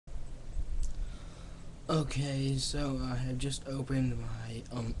Okay, so I have just opened my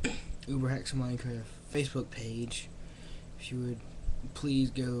Uberhaxorminecraft Facebook page. If you would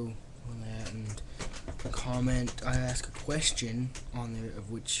please go on that and comment. I ask a question on there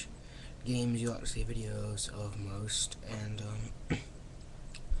of which games you like to see videos of most, and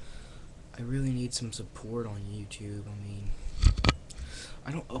I really need some support on YouTube. I mean,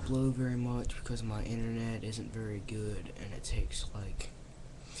 I don't upload very much because my internet isn't very good, and it takes like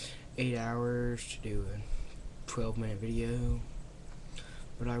 8 hours to do a 12-minute video,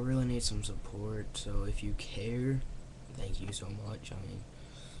 but I really need some support. So if you care, thank you so much. I mean,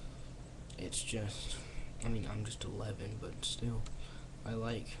 it's just, I'm just 11, but still, I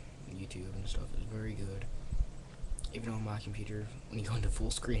like YouTube and stuff. It's very good. Even on my computer, when you go into full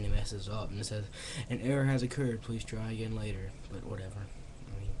screen, it messes up and it says an error has occurred, please try again later. But whatever.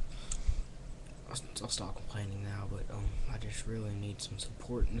 I'll stop complaining now, but I just really need some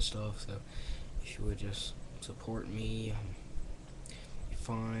support and stuff. So if you would just support me, be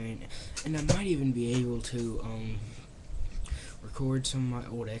fine. And I might even be able to record some of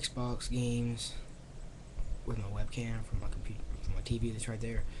my old Xbox games with my webcam from my computer, from my TV that's right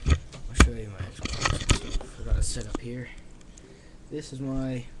there. I'll show you my Xbox. I got it set up here. This is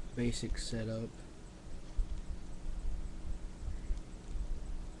my basic setup.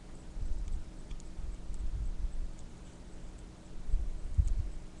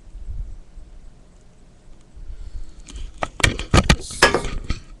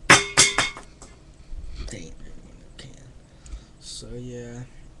 So yeah,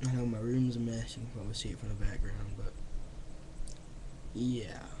 I know my room's a mess. You can probably see it from the background, but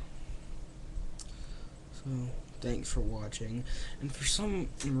yeah. So thanks for watching. And for some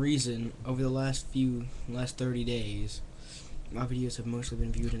reason, over the last 30 days, my videos have mostly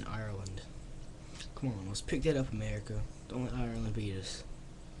been viewed in Ireland. Come on, let's pick that up, America. Don't let Ireland beat us.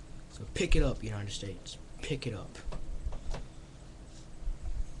 So pick it up, United States. Pick it up.